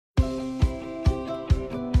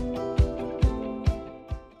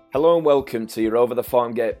Hello and welcome to your Over the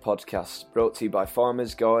Farm Gate podcast, brought to you by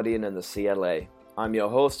Farmers Guardian and the CLA. I'm your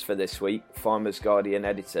host for this week, Farmers Guardian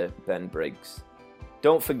editor Ben Briggs.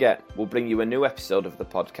 Don't forget, we'll bring you a new episode of the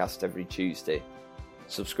podcast every Tuesday.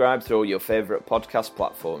 Subscribe through all your favourite podcast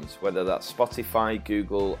platforms, whether that's Spotify,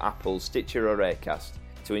 Google, Apple, Stitcher or Acast,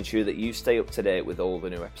 to ensure that you stay up to date with all the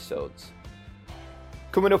new episodes.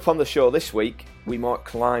 Coming up on the show this week, we mark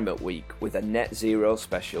Climate Week with a net zero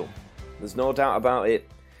special. There's no doubt about it,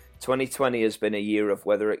 2020 has been a year of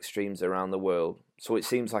weather extremes around the world, so it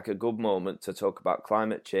seems like a good moment to talk about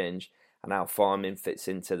climate change and how farming fits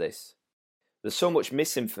into this. There's so much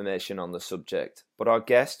misinformation on the subject, but our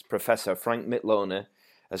guest, Professor Frank Mitlona,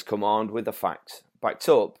 has come armed with the facts, backed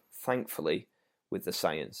up, thankfully, with the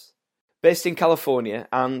science. Based in California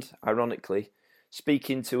and, ironically,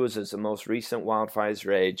 speaking to us as the most recent wildfires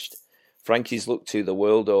raged, Frankie's looked to the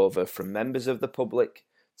world over from members of the public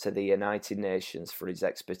to the United Nations for his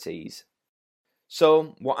expertise.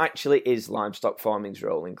 So, what actually is livestock farming's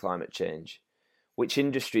role in climate change? Which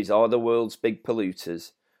industries are the world's big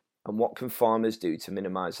polluters? And what can farmers do to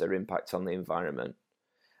minimise their impact on the environment?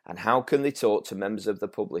 And how can they talk to members of the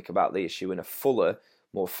public about the issue in a fuller,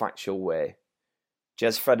 more factual way?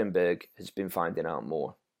 Jez Fredenberg has been finding out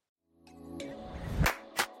more.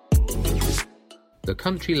 The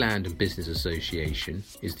Country Land and Business Association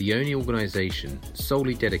is the only organisation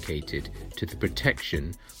solely dedicated to the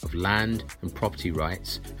protection of land and property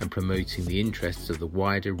rights and promoting the interests of the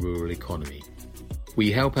wider rural economy.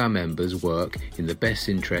 We help our members work in the best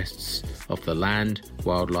interests of the land,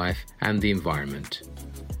 wildlife and the environment.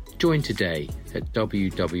 Join today at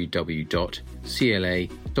www.cla.org.uk.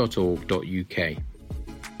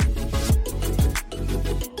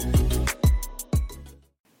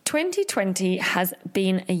 2020 has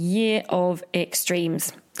been a year of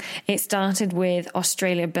extremes. It started with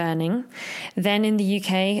Australia burning, then in the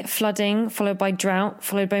UK, flooding, followed by drought,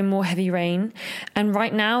 followed by more heavy rain. And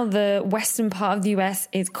right now, the western part of the US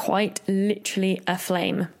is quite literally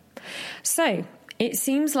aflame. So, it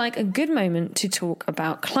seems like a good moment to talk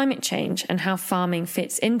about climate change and how farming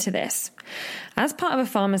fits into this. As part of a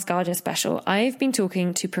Farmers Guardian special, I've been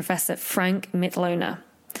talking to Professor Frank Mitlona.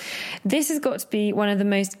 This has got to be one of the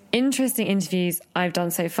most interesting interviews I've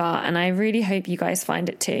done so far, and I really hope you guys find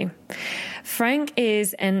it too. Frank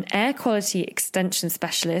is an air quality extension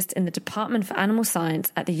specialist in the Department for Animal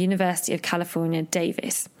Science at the University of California,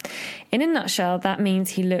 Davis. In a nutshell, that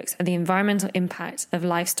means he looks at the environmental impact of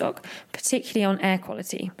livestock, particularly on air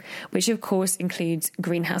quality, which of course includes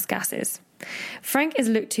greenhouse gases. Frank is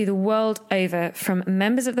looked to the world over, from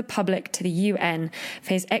members of the public to the UN,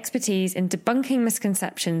 for his expertise in debunking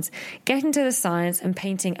misconceptions, getting to the science and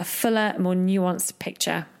painting a fuller, more nuanced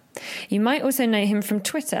picture. You might also know him from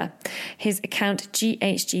Twitter. His account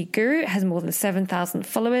GHG Guru has more than 7,000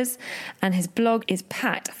 followers, and his blog is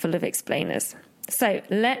packed full of explainers. So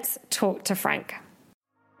let's talk to Frank.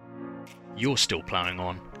 You're still ploughing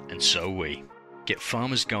on, and so are we. Get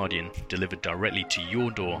Farmers Guardian delivered directly to your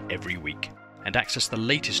door every week, and access the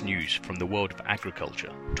latest news from the world of agriculture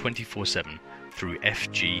 24/7 through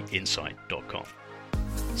fginsight.com.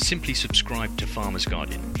 Simply subscribe to Farmers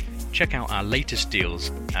Guardian. Check out our latest deals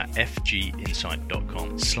at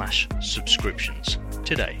fginsight.com/subscriptions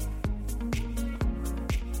today.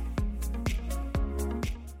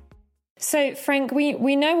 So, Frank,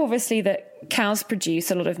 we know obviously that cows produce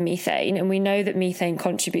a lot of methane, and we know that methane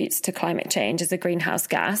contributes to climate change as a greenhouse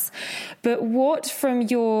gas. But what, from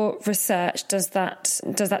your research, does that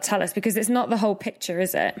tell us? Because it's not the whole picture,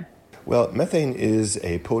 is it? Well, methane is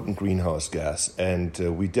a potent greenhouse gas, and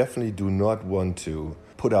we definitely do not want to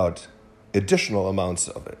put out additional amounts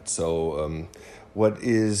of it. So what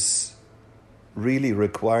is really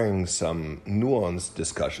requiring some nuanced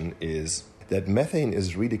discussion is that methane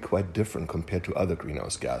is really quite different compared to other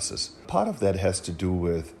greenhouse gases. Part of that has to do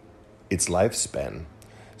with its lifespan.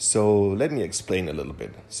 So let me explain a little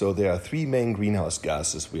bit. So there are three main greenhouse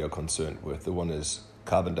gases we are concerned with. The one is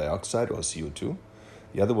carbon dioxide or CO2.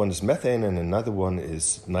 The other one is methane, and another one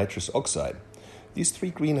is nitrous oxide. These three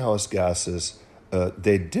greenhouse gases,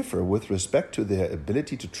 they differ with respect to their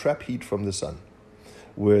ability to trap heat from the sun,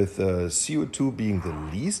 with CO2 being the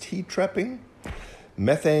least heat trapping,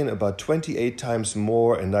 methane about 28 times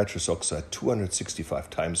more, and nitrous oxide 265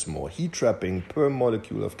 times more heat trapping per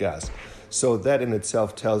molecule of gas. So that in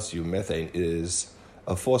itself tells you methane is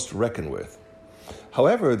a force to reckon with.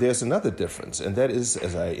 However, there's another difference, and that is,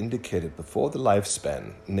 as I indicated before, the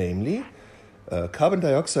lifespan. Namely, carbon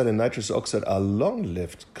dioxide and nitrous oxide are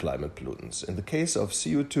long-lived climate pollutants. In the case of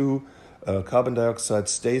CO2, carbon dioxide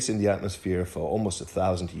stays in the atmosphere for almost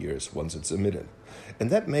 1,000 years once it's emitted. And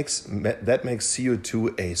that makes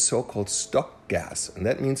CO2 a so-called stock gas. And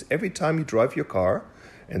that means every time you drive your car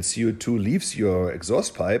and CO2 leaves your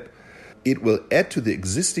exhaust pipe, it will add to the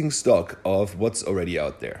existing stock of what's already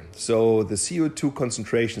out there. So the CO2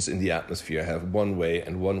 concentrations in the atmosphere have one way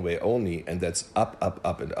and one way only, and that's up, up,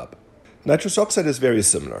 up, and up. Nitrous oxide is very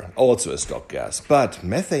similar, also a stock gas, but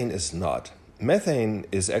methane is not. Methane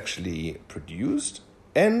is actually produced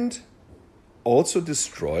and also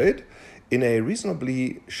destroyed in a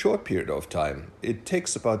reasonably short period of time. It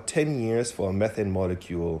takes about 10 years for a methane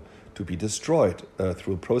molecule to be destroyed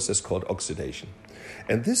through a process called oxidation.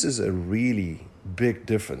 And this is a really big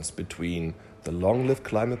difference between the long-lived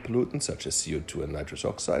climate pollutants such as CO2 and nitrous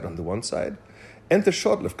oxide on the one side and the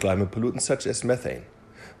short-lived climate pollutants such as methane.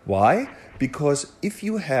 Why? Because if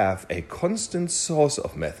you have a constant source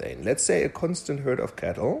of methane, let's say a constant herd of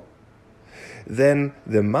cattle, then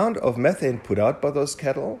the amount of methane put out by those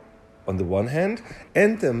cattle on the one hand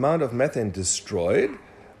and the amount of methane destroyed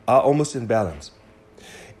are almost in balance.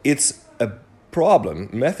 It's a problem.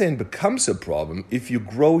 Methane becomes a problem if you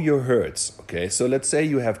grow your herds. Okay, so let's say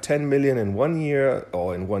you have 10 million in 1 year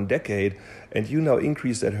or in 1 decade, and you now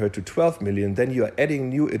increase that herd to 12 million, then you are adding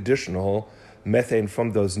new additional methane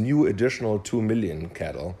from those new additional 2 million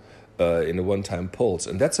cattle in a one-time pulse.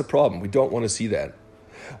 And that's a problem. We don't want to see that.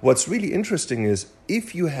 What's really interesting is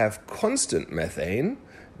if you have constant methane,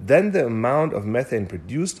 then the amount of methane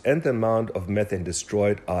produced and the amount of methane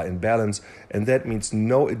destroyed are in balance, and that means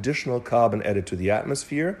no additional carbon added to the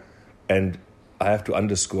atmosphere, and I have to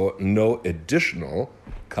underscore, no additional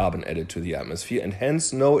carbon added to the atmosphere, and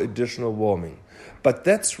hence no additional warming. But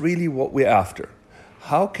that's really what we're after.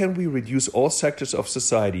 How can we reduce all sectors of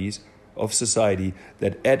society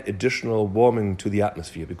that add additional warming to the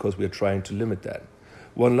atmosphere, because we're trying to limit that?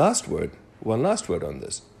 One last word on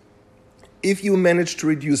this. If you manage to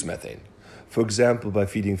reduce methane, for example, by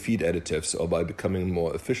feeding feed additives or by becoming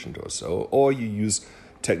more efficient or so, or you use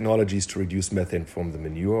technologies to reduce methane from the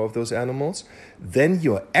manure of those animals, then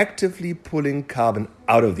you're actively pulling carbon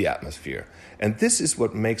out of the atmosphere. And this is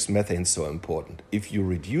what makes methane so important. If you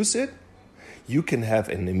reduce it, you can have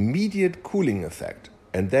an immediate cooling effect.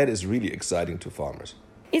 And that is really exciting to farmers.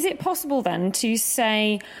 Is it possible then to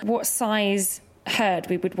say what size herd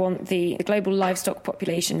we would want the global livestock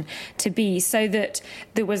population to be, so that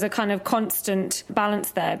there was a kind of constant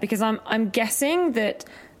balance there? Because I'm guessing that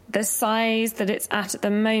the size that it's at the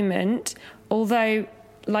moment, although,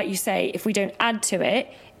 like you say, if we don't add to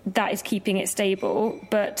it, that is keeping it stable,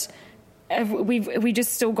 but we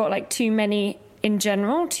just still got like too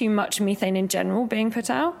much methane in general being put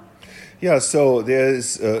out? Yeah, so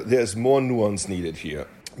there's more nuance needed here,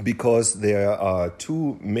 because there are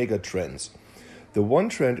two mega trends. The one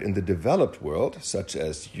trend in the developed world, such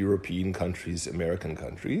as European countries, American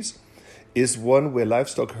countries, is one where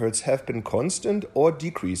livestock herds have been constant or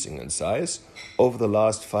decreasing in size over the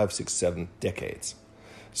last 5, 6, 7 decades.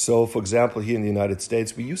 So, for example, here in the United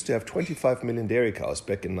States, we used to have 25 million dairy cows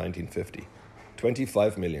back in 1950.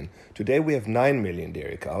 25 million. Today we have 9 million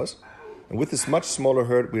dairy cows. And with this much smaller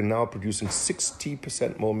herd, we're now producing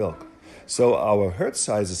 60% more milk. So our herd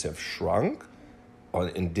sizes have shrunk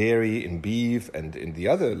in dairy, in beef, and in the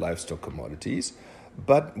other livestock commodities.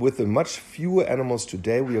 But with the much fewer animals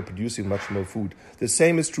today, we are producing much more food. The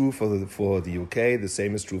same is true for the UK, the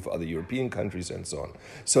same is true for other European countries, and so on.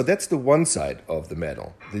 So that's the one side of the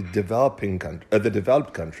medal, the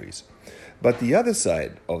developed countries. But the other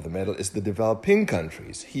side of the medal is the developing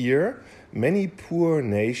countries. Here, many poor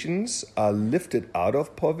nations are lifted out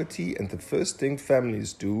of poverty, and the first thing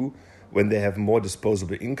families do when they have more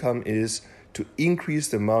disposable income is to increase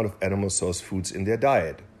the amount of animal source foods in their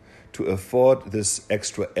diet, to afford this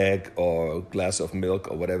extra egg or glass of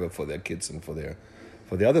milk or whatever for their kids and for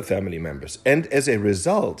the other family members. And as a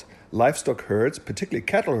result, livestock herds, particularly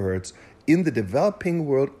cattle herds, in the developing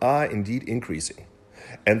world are indeed increasing.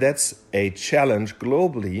 And that's a challenge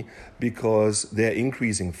globally because they're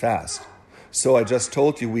increasing fast. So I just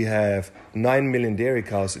told you we have 9 million dairy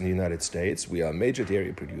cows in the United States. We are a major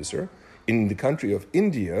dairy producer. In the country of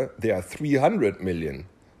India, there are 300 million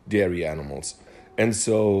dairy animals. And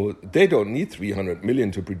so they don't need 300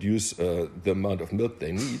 million to produce the amount of milk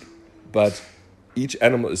they need. But each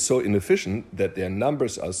animal is so inefficient that their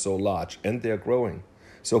numbers are so large and they're growing.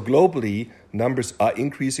 So globally, numbers are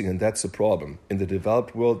increasing, and that's a problem. In the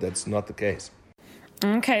developed world, that's not the case.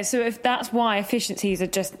 Okay, so if that's why efficiencies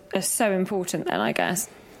are so important then, I guess.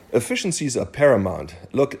 Efficiencies are paramount.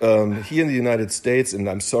 Look, here in the United States, and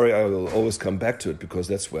I'm sorry I will always come back to it because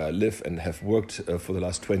that's where I live and have worked for the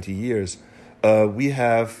last 20 years, We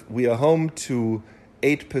are home to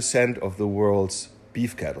 8% of the world's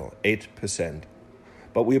beef cattle, 8%.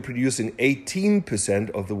 But we are producing 18%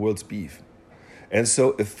 of the world's beef. And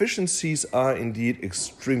so efficiencies are indeed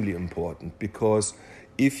extremely important, because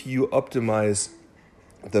if you optimize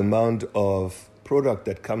the amount of product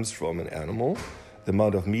that comes from an animal, the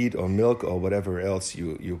amount of meat or milk or whatever else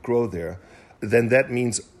you grow there, then that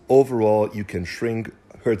means overall you can shrink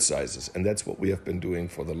herd sizes. And that's what we have been doing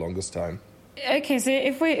for the longest time. Okay, so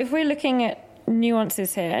if we're looking at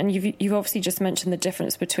nuances here, and you've obviously just mentioned the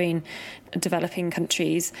difference between developing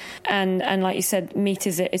countries and like you said, meat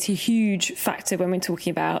is a huge factor when we're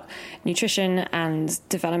talking about nutrition and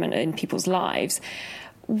development in people's lives.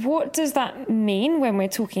 What does that mean when we're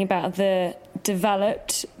talking about the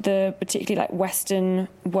developed, the particularly like Western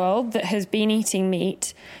world that has been eating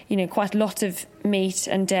meat, quite a lot of meat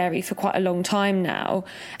and dairy for quite a long time now,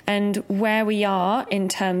 and where we are in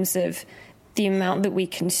terms of the amount that we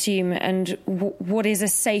consume and what is a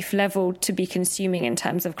safe level to be consuming in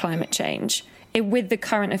terms of climate change with the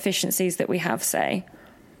current efficiencies that we have, say?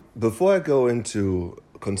 Before I go into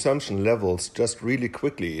consumption levels, just really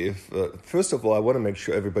quickly, first of all, I want to make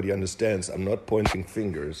sure everybody understands I'm not pointing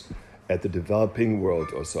fingers at the developing world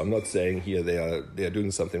or so. I'm not saying here they are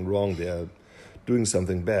doing something wrong, they are doing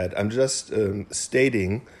something bad. I'm just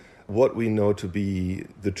stating what we know to be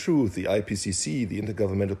the truth. The IPCC, the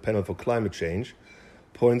Intergovernmental Panel for Climate Change,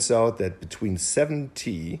 points out that between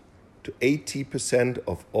 70 to 80%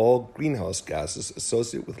 of all greenhouse gases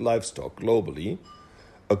associated with livestock globally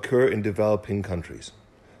occur in developing countries.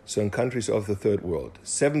 So in countries of the third world,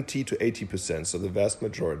 70 to 80%, so the vast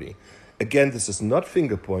majority. Again, this is not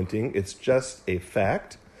finger pointing, it's just a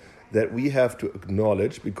fact that we have to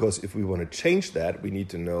acknowledge, because if we want to change that, we need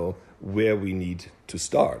to know where we need to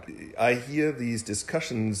start. I hear these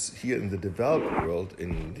discussions here in the developed world,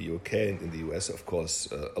 in the UK and in the US, of course,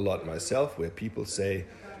 a lot myself, where people say,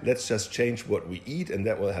 let's just change what we eat and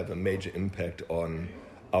that will have a major impact on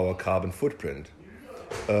our carbon footprint.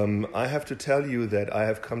 I have to tell you that I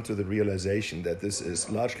have come to the realization that this is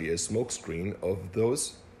largely a smokescreen of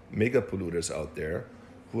those mega polluters out there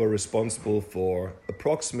who are responsible for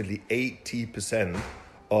approximately 80%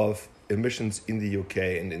 of emissions in the UK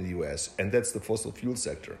and in the US, and that's the fossil fuel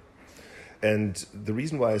sector. And the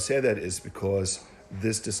reason why I say that is because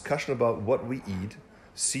this discussion about what we eat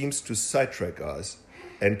seems to sidetrack us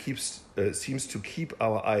and seems to keep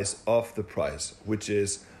our eyes off the prize, which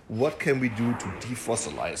is what can we do to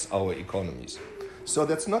defossilize our economies. So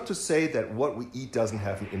that's not to say that what we eat doesn't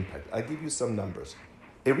have an impact. I give you some numbers.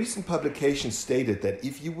 A recent publication stated that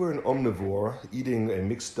if you were an omnivore eating a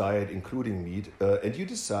mixed diet including meat and you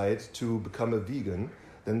decide to become a vegan,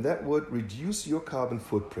 then that would reduce your carbon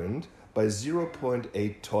footprint by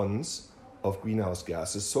 0.8 tons of greenhouse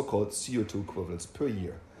gases, so-called CO2 equivalents per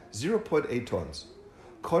year. 0.8 tons.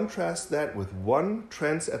 Contrast that with one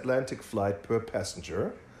transatlantic flight per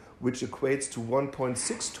passenger, which equates to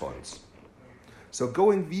 1.6 tons. So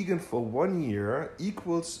going vegan for 1 year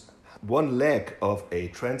equals one leg of a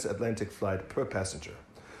transatlantic flight per passenger.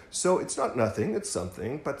 So it's not nothing, it's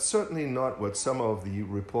something, but certainly not what some of the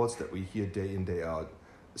reports that we hear day in, day out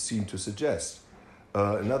seem to suggest.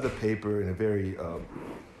 Another paper in a very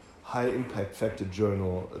high impact factor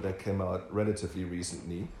journal that came out relatively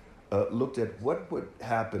recently looked at what would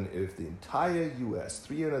happen if the entire US,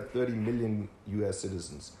 330 million US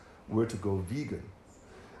citizens, were to go vegan.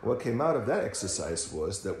 What came out of that exercise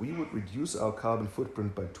was that we would reduce our carbon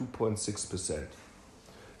footprint by 2.6%.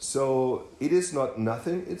 So it is not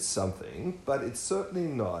nothing, it's something, but it's certainly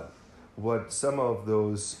not what some of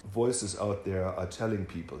those voices out there are telling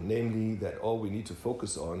people, namely that all we need to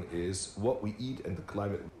focus on is what we eat and the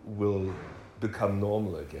climate will become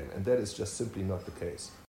normal again. And that is just simply not the case.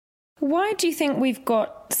 Why do you think we've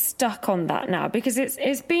got stuck on that now? Because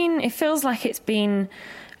it feels like it's been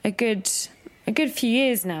a good few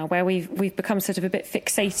years now where we've become sort of a bit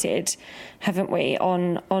fixated, haven't we,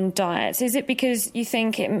 on diets? Is it because you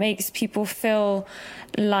think it makes people feel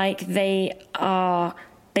like they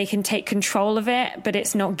can take control of it, but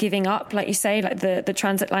it's not giving up, like you say, like the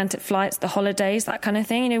transatlantic flights, the holidays, that kind of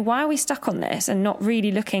thing? Why are we stuck on this and not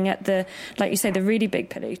really looking at the, like you say, the really big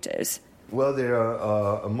polluters? Well, there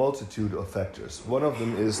are a multitude of factors. One of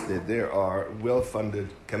them is that there are well-funded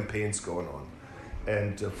campaigns going on.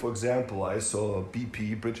 And for example, I saw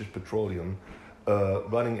BP, British Petroleum,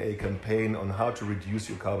 running a campaign on how to reduce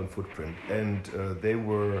your carbon footprint. And they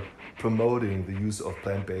were promoting the use of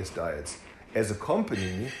plant-based diets as a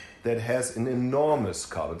company that has an enormous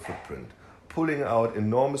carbon footprint, pulling out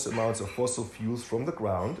enormous amounts of fossil fuels from the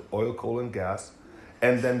ground, oil, coal, and gas,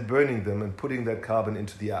 and then burning them and putting that carbon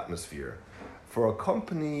into the atmosphere. For a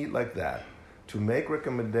company like that to make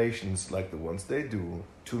recommendations like the ones they do,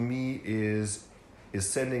 to me is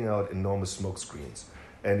sending out enormous smoke screens.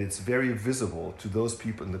 And it's very visible to those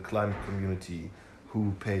people in the climate community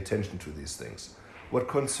who pay attention to these things. What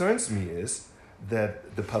concerns me is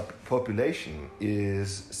that the population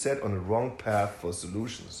is set on a wrong path for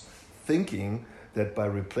solutions, thinking that by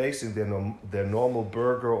replacing their normal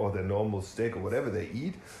burger or their normal steak or whatever they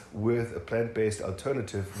eat with a plant-based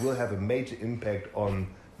alternative will have a major impact on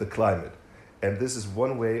the climate. And this is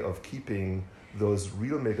one way of keeping those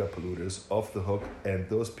real mega polluters off the hook and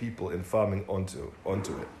those people in farming onto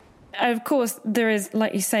it. Of course, there is,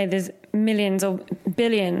 like you say, there's millions or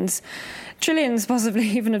billions, trillions possibly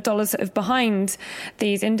even of dollars sort of behind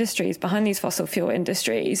these industries, behind these fossil fuel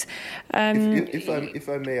industries. If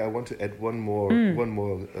I may, I want to add one more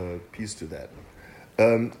piece to that.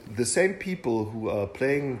 The same people who are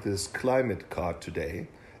playing this climate card today,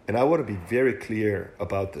 and I want to be very clear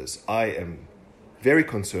about this, I am very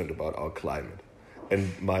concerned about our climate. And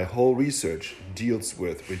my whole research deals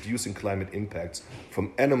with reducing climate impacts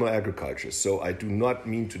from animal agriculture. So I do not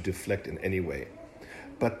mean to deflect in any way.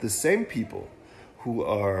 But the same people who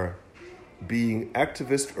are being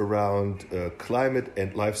activists around climate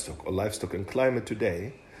and livestock, or livestock and climate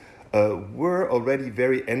today, were already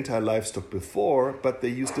very anti-livestock before, but they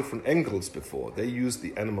used different angles before. They used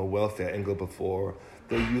the animal welfare angle before,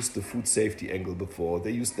 they used the food safety angle before,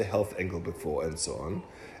 they used the health angle before, and so on.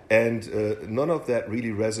 And none of that really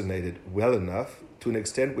resonated well enough to an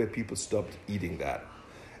extent where people stopped eating that.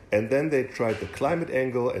 And then they tried the climate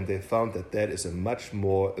angle, and they found that that is a much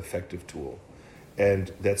more effective tool.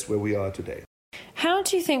 And that's where we are today. How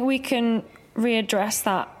do you think we can readdress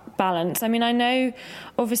that balance? I mean, I know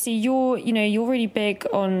obviously you're really big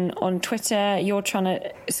on Twitter. You're trying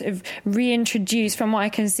to sort of reintroduce, from what I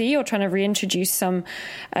can see, you're trying to reintroduce some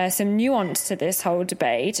nuance to this whole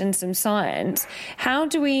debate and some science. How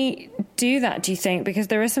do we do that, do you think? Because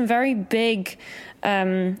there are some very big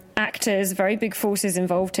actors, very big forces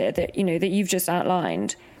involved here that you've just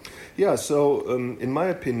outlined. Yeah, so in my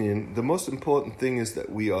opinion, the most important thing is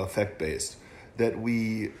that we are fact-based, that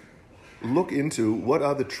we look into what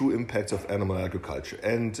are the true impacts of animal agriculture.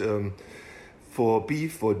 And for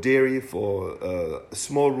beef, for dairy, for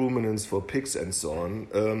small ruminants, for pigs and so on,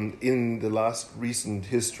 in the last recent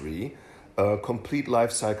history, complete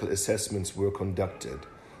life cycle assessments were conducted.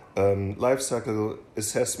 Life cycle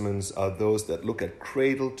assessments are those that look at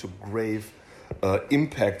cradle to grave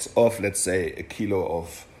impacts of, let's say, a kilo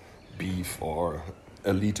of beef or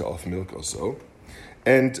a liter of milk or so.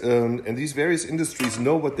 And these various industries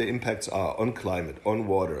know what their impacts are on climate, on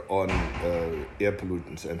water, on air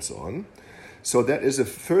pollutants, and so on. So that is a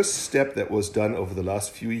first step that was done over the last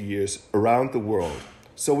few years around the world.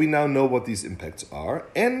 So we now know what these impacts are,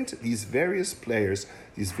 and these various players,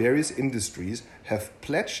 these various industries have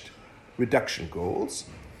pledged reduction goals,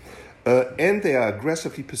 and they are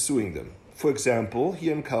aggressively pursuing them. For example,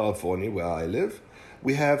 here in California, where I live,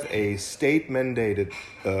 we have a state-mandated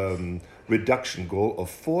reduction goal of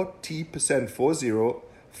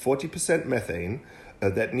 40% methane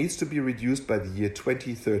that needs to be reduced by the year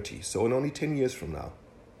 2030, so in only 10 years from now.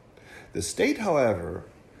 The state, however,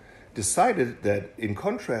 decided that in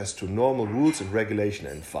contrast to normal rules and regulation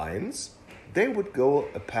and fines, they would go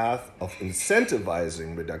a path of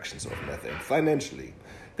incentivizing reductions of methane financially.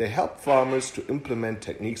 They help farmers to implement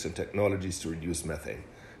techniques and technologies to reduce methane.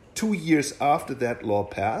 2 years after that law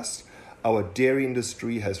passed, our dairy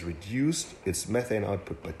industry has reduced its methane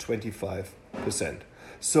output by 25%.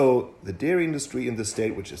 So the dairy industry in the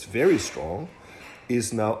state, which is very strong,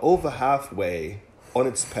 is now over halfway on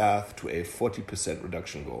its path to a 40%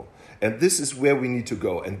 reduction goal. And this is where we need to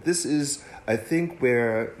go. And this is, I think,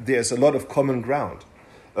 where there's a lot of common ground,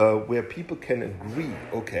 where people can agree,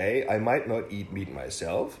 okay, I might not eat meat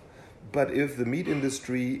myself, but if the meat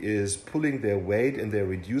industry is pulling their weight and they're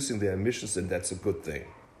reducing their emissions, then that's a good thing.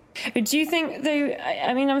 Do you think, though,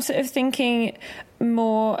 I mean, I'm sort of thinking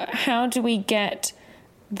more, how do we get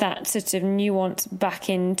that sort of nuance back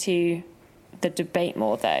into the debate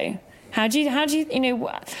more, though? How do you,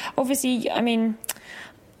 obviously, I mean,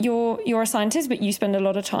 you're a scientist, but you spend a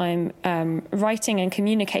lot of time writing and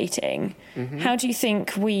communicating. Mm-hmm. How do you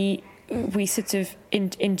think we sort of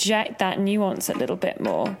inject that nuance a little bit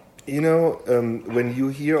more? When you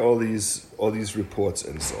hear all these reports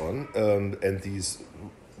and so on, and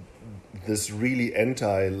this really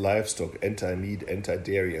anti-livestock, anti-meat,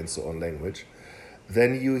 anti-dairy and so on language,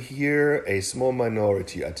 then you hear a small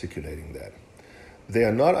minority articulating that. They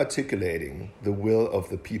are not articulating the will of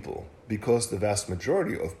the people, because the vast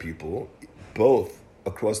majority of people, both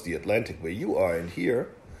across the Atlantic where you are and here,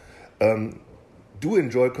 do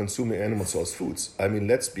enjoy consuming animal source foods. I mean,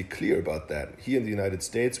 let's be clear about that. Here in the United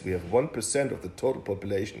States, we have 1% of the total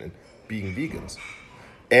population in being vegans.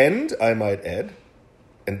 And I might add,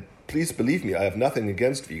 and please believe me, I have nothing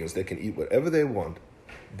against vegans. They can eat whatever they want.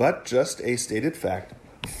 But just a stated fact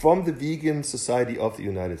from the Vegan Society of the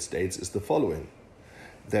United States is the following.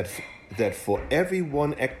 That for every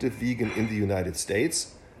one active vegan in the United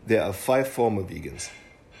States, there are 5 former vegans.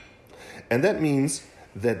 And that means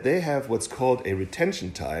that they have what's called a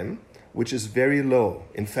retention time, which is very low.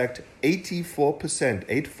 In fact,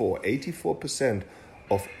 84%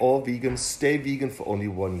 of all vegans stay vegan for only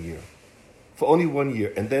 1 year. For only 1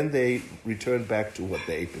 year, and then they return back to what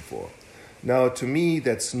they ate before. Now, to me,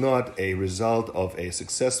 that's not a result of a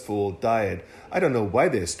successful diet. I don't know why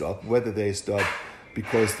they stop, whether they stop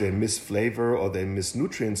because they miss flavor or they miss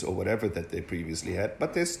nutrients or whatever that they previously had,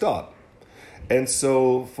 but they stop. And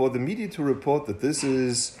so for the media to report that this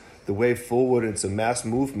is the way forward, it's a mass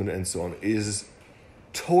movement and so on, is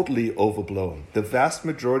totally overblown. The vast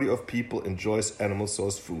majority of people enjoys animal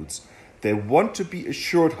source foods. They want to be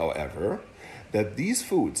assured, however, that these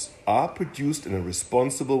foods are produced in a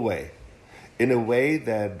responsible way, in a way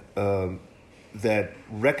that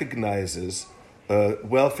recognizes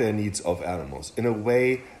welfare needs of animals, in a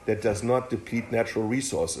way that does not deplete natural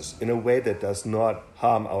resources, in a way that does not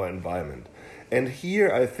harm our environment. And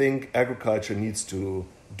here I think agriculture needs to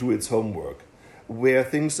do its homework. Where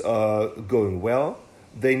things are going well,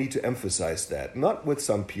 they need to emphasize that, not with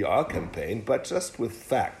some PR campaign, but just with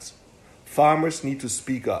facts. Farmers need to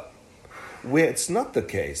speak up. Where it's not the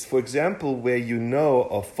case, for example, where you know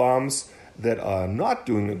of farms that are not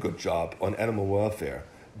doing a good job on animal welfare,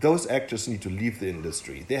 those actors need to leave the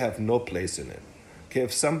industry. They have no place in it. Okay,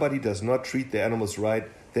 if somebody does not treat the animals right,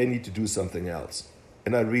 they need to do something else.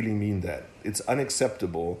 And I really mean that. It's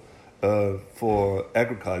unacceptable for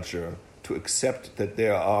agriculture to accept that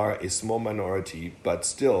there are a small minority, but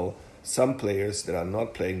still some players that are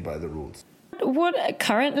not playing by the rules. What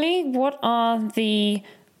are the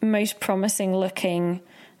most promising looking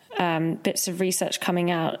bits of research coming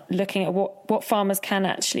out, looking at what farmers can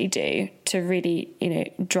actually do to really,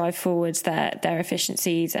 drive forwards their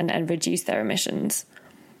efficiencies and reduce their emissions?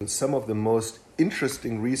 Some of the most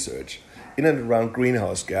interesting research in and around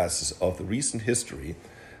greenhouse gases of the recent history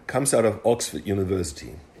comes out of Oxford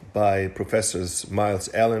University by professors Miles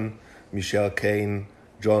Allen, Michelle Kane,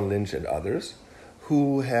 John Lynch, and others,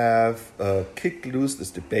 who have kicked loose this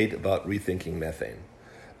debate about rethinking methane.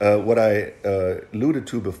 What I alluded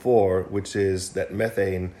to before, which is that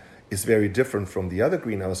methane is very different from the other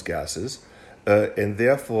greenhouse gases and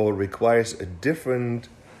therefore requires a different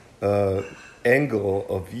angle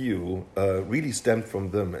of view, really stemmed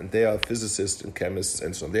from them. And they are physicists and chemists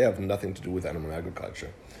and so on. They have nothing to do with animal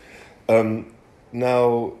agriculture.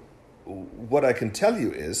 Now, what I can tell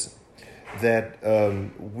you is that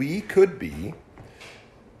we could be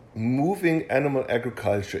moving animal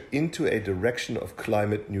agriculture into a direction of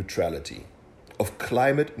climate neutrality.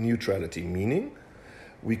 Meaning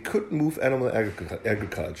we could move animal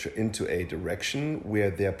agriculture into a direction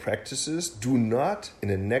where their practices do not, in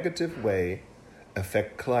a negative way,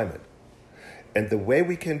 affect climate. And the way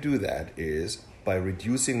we can do that is by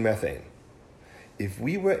reducing methane. If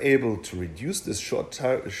we were able to reduce this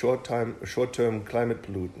short-term climate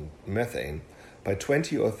pollutant, methane, by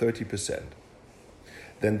 20 or 30%,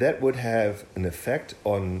 then that would have an effect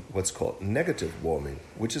on what's called negative warming,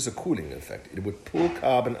 which is a cooling effect. It would pull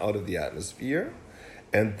carbon out of the atmosphere,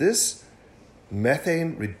 and this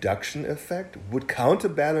methane reduction effect would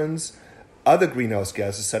counterbalance other greenhouse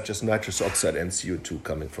gases such as nitrous oxide and CO2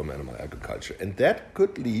 coming from animal agriculture. And that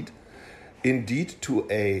could lead indeed to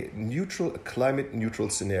a climate neutral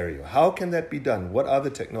scenario. How can that be done? What are the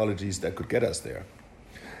technologies that could get us there?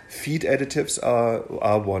 Feed additives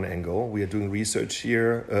are one angle. We are doing research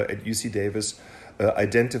here at UC Davis,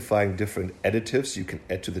 identifying different additives you can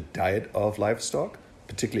add to the diet of livestock,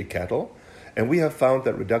 particularly cattle. And we have found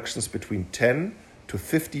that reductions between 10 to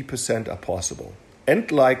 50% are possible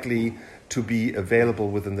and likely to be available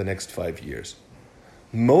within the next 5 years.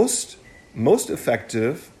 Most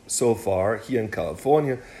effective so far here in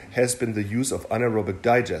California has been the use of anaerobic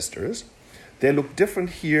digesters. They look different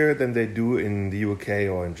here than they do in the UK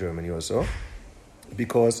or in Germany or so,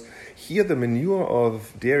 because here the manure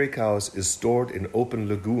of dairy cows is stored in open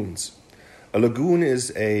lagoons. A lagoon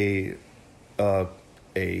is a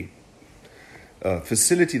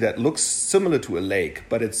facility that looks similar to a lake,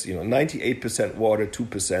 but it's 98% water,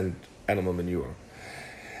 2% animal manure.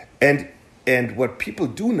 And what people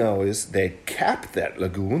do now is they cap that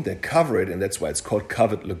lagoon, they cover it, and that's why it's called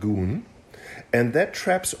covered lagoon. And that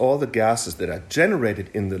traps all the gases that are generated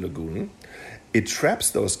in the lagoon. it traps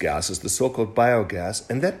those gases, the so-called biogas,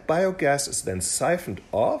 and that biogas is then siphoned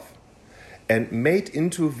off and made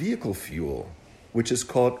into vehicle fuel, which is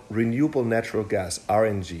called renewable natural gas,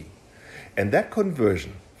 RNG. And that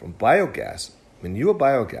conversion from biogas, manure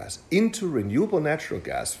biogas, into renewable natural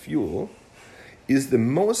gas fuel is the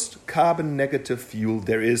most carbon negative fuel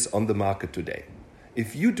there is on the market today.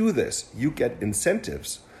 If you do this, you get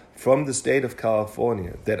incentives from the state of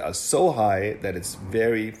California that are so high that it's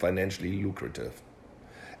very financially lucrative.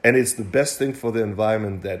 And it's the best thing for the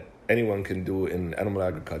environment that anyone can do in animal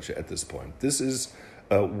agriculture at this point. This is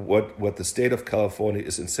what the state of California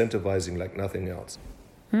is incentivizing like nothing else.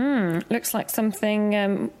 Looks like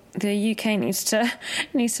something the UK needs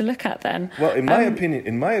to look at then. Well, in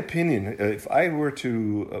my opinion, if I were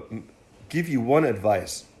to give you one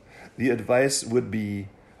advice, the advice would be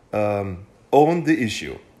own the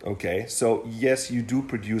issue. Okay, so yes, you do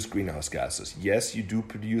produce greenhouse gases. Yes, you do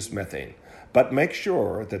produce methane. But make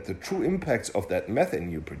sure that the true impacts of that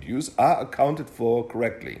methane you produce are accounted for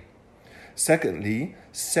correctly. Secondly,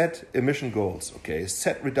 set emission goals, okay?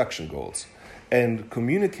 Set reduction goals. And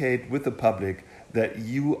communicate with the public that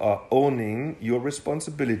you are owning your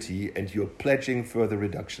responsibility and you're pledging further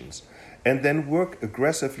reductions. And then work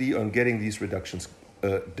aggressively on getting these reductions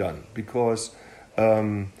done. Because,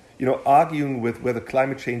 arguing with whether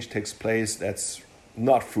climate change takes place, that's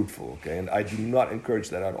not fruitful, okay? And I do not encourage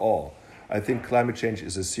that at all. I think climate change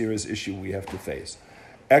is a serious issue we have to face.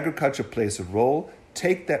 Agriculture plays a role.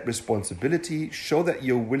 Take that responsibility, show that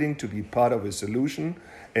you're willing to be part of a solution,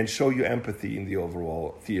 and show your empathy in the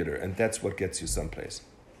overall theater. And that's what gets you someplace.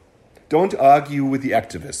 Don't argue with the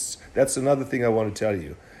activists. That's another thing I want to tell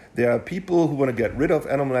you. There are people who want to get rid of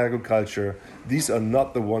animal agriculture. These are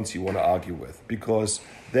not the ones you want to argue with, because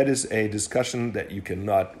that is a discussion that you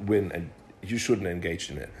cannot win and you shouldn't engage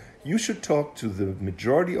in it. You should talk to the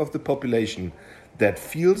majority of the population that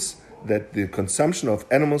feels that the consumption of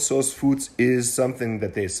animal source foods is something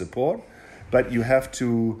that they support, but you have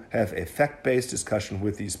to have a fact-based discussion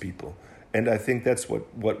with these people. And I think that's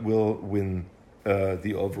what will win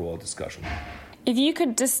the overall discussion. If you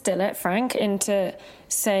could distill it, Frank, into,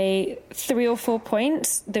 say, 3 or 4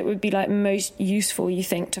 points that would be like most useful, you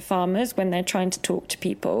think, to farmers when they're trying to talk to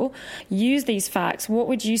people, use these facts, what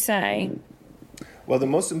would you say? Well, the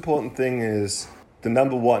most important thing is, the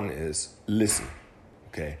number one is listen.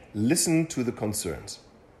 Okay, listen to the concerns.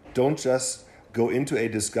 Don't just go into a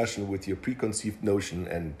discussion with your preconceived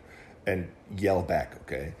notion and yell back,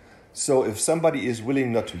 okay? So if somebody is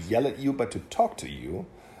willing not to yell at you, but to talk to you,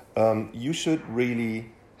 you should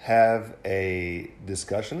really have a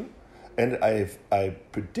discussion. And I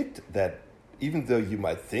predict that even though you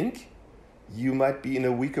might think you might be in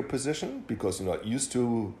a weaker position because you're not used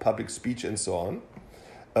to public speech and so on,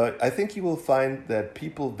 I think you will find that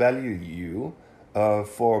people value you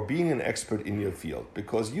for being an expert in your field,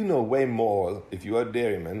 because you know way more. If you are a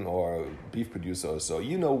dairyman or a beef producer or so,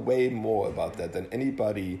 you know way more about that than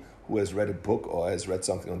anybody who has read a book or has read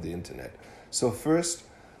something on the internet. So first,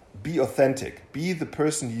 be authentic. Be the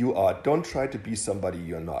person you are. Don't try to be somebody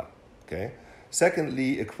you're not. Okay.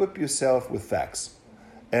 Secondly, equip yourself with facts.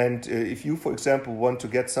 And if you, for example, want to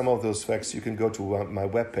get some of those facts, you can go to my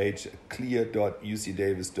webpage,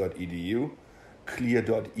 clear.ucdavis.edu,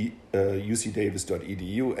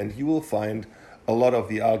 clear.ucdavis.edu, and you will find a lot of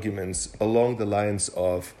the arguments along the lines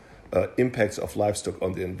of impacts of livestock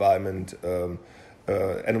on the environment,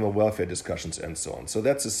 animal welfare discussions, and so on. So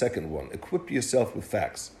that's the second one. Equip yourself with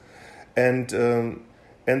facts. And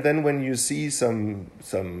then when you see some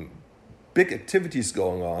big activities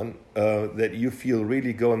going on that you feel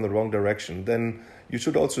really go in the wrong direction, then you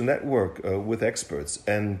should also network with experts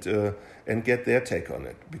and get their take on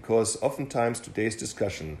it. Because oftentimes today's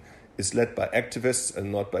discussion is led by activists and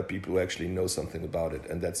not by people who actually know something about it.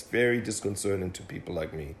 And that's very disconcerting to people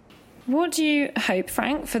like me. What do you hope,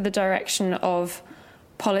 Frank, for the direction of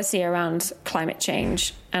policy around climate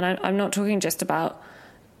change? And I'm not talking just about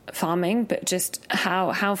farming, but just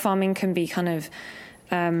how farming can be kind of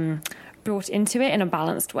brought into it in a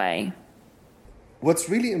balanced way. What's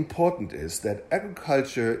really important is that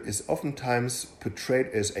agriculture is oftentimes portrayed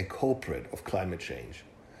as a culprit of climate change.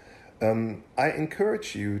 I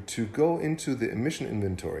encourage you to go into the emission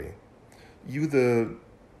inventory. You, the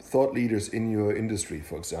thought leaders in your industry,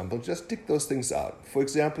 for example, just dig those things out. For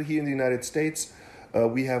example, here in the United States,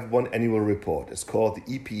 we have one annual report. It's called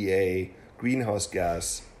the EPA Greenhouse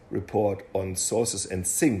Gas Report on Sources and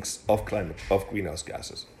Sinks of greenhouse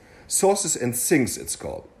gases. Sources and sinks, it's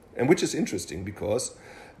called, and which is interesting because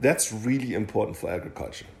that's really important for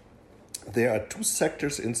agriculture. There are two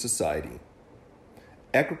sectors in society,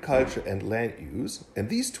 agriculture and land use, and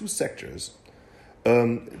these two sectors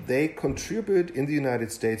they contribute in the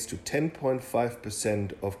United States to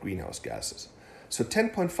 10.5% of greenhouse gases. So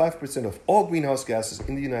 10.5% of all greenhouse gases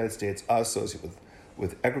in the United States are associated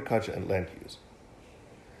with agriculture and land use.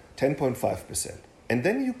 10.5%. And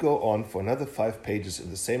then you go on for another 5 pages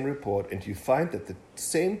in the same report and you find that the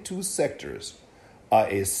same two sectors are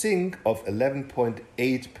a sink of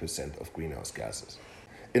 11.8% of greenhouse gases.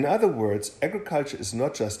 In other words, agriculture is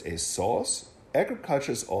not just a source,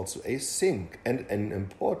 agriculture is also a sink, and an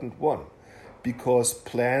important one, because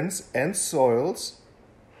plants and soils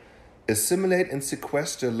assimilate and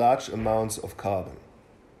sequester large amounts of carbon.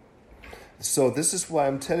 So this is why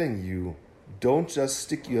I'm telling you, don't just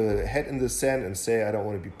stick your head in the sand and say, I don't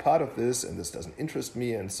want to be part of this and this doesn't interest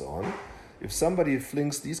me and so on. If somebody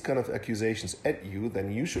flings these kind of accusations at you,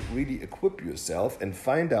 then you should really equip yourself and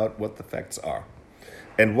find out what the facts are.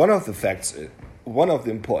 And one of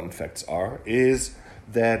the important facts is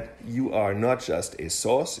that you are not just a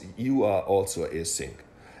source, you are also a sink.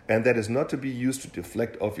 And that is not to be used to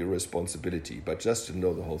deflect off your responsibility, but just to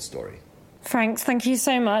know the whole story. Franks, thank you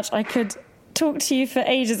so much. I could talk to you for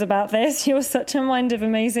ages about this. You're such a mind of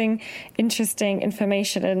amazing, interesting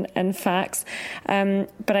information and facts.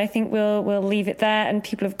 But I think we'll leave it there, and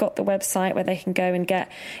people have got the website where they can go and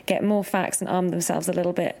get more facts and arm themselves a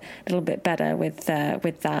little bit better with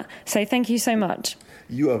that. So thank you so much.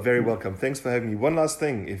 You are very welcome. Thanks for having me. One last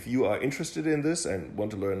thing, if you are interested in this and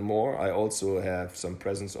want to learn more, I also have some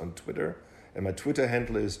presence on Twitter, and my Twitter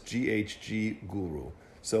handle is GHGGuru.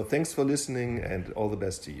 So thanks for listening and all the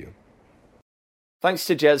best to you. Thanks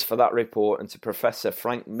to Jez for that report and to Professor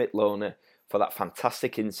Frank Mitloehner for that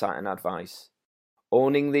fantastic insight and advice.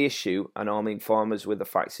 Owning the issue and arming farmers with the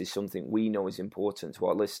facts is something we know is important to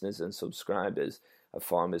our listeners and subscribers of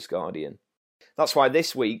Farmers Guardian. That's why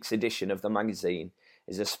this week's edition of the magazine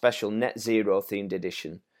is a special net zero themed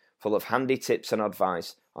edition full of handy tips and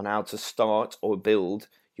advice on how to start or build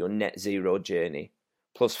your net zero journey,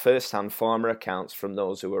 plus first-hand farmer accounts from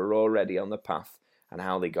those who are already on the path and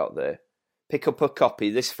how they got there. Pick up a copy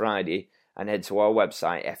this Friday and head to our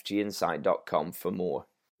website fginsight.com for more.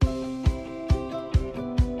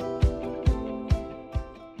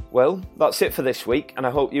 Well, that's it for this week, and I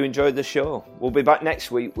hope you enjoyed the show. We'll be back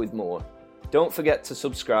next week with more. Don't forget to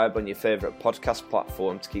subscribe on your favourite podcast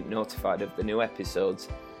platform to keep notified of the new episodes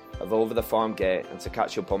of Over the Farm Gate and to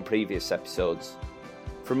catch up on previous episodes.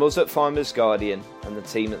 From us at Farmers Guardian and the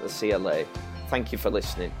team at the CLA, thank you for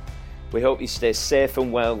listening. We hope you stay safe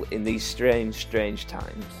and well in these strange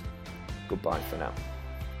times. Goodbye for now.